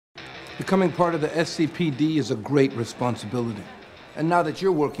Becoming part of the SCPD is a great responsibility. And now that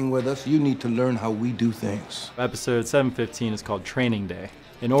you're working with us, you need to learn how we do things. Episode 715 is called Training Day.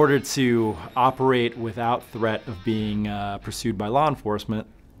 In order to operate without threat of being pursued by law enforcement,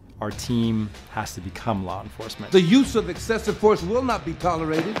 our team has to become law enforcement. The use of excessive force will not be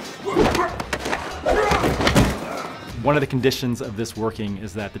tolerated. One of the conditions of this working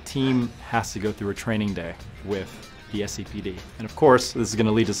is that the team has to go through a training day with the SCPD. And of course, this is going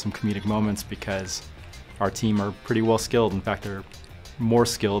to lead to some comedic moments because our team are pretty well skilled. In fact, they're more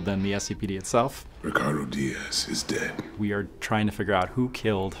skilled than the SCPD itself. Ricardo Diaz is dead. We are trying to figure out who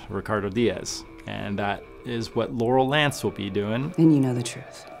killed Ricardo Diaz. And that is what Laurel Lance will be doing. And you know the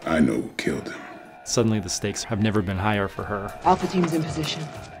truth. I know who killed him. Suddenly the stakes have never been higher for her. Alpha team's in position.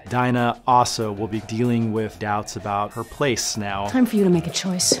 Dinah also will be dealing with doubts about her place now. Time for you to make a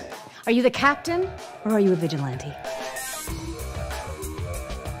choice. Are you the captain or are you a vigilante?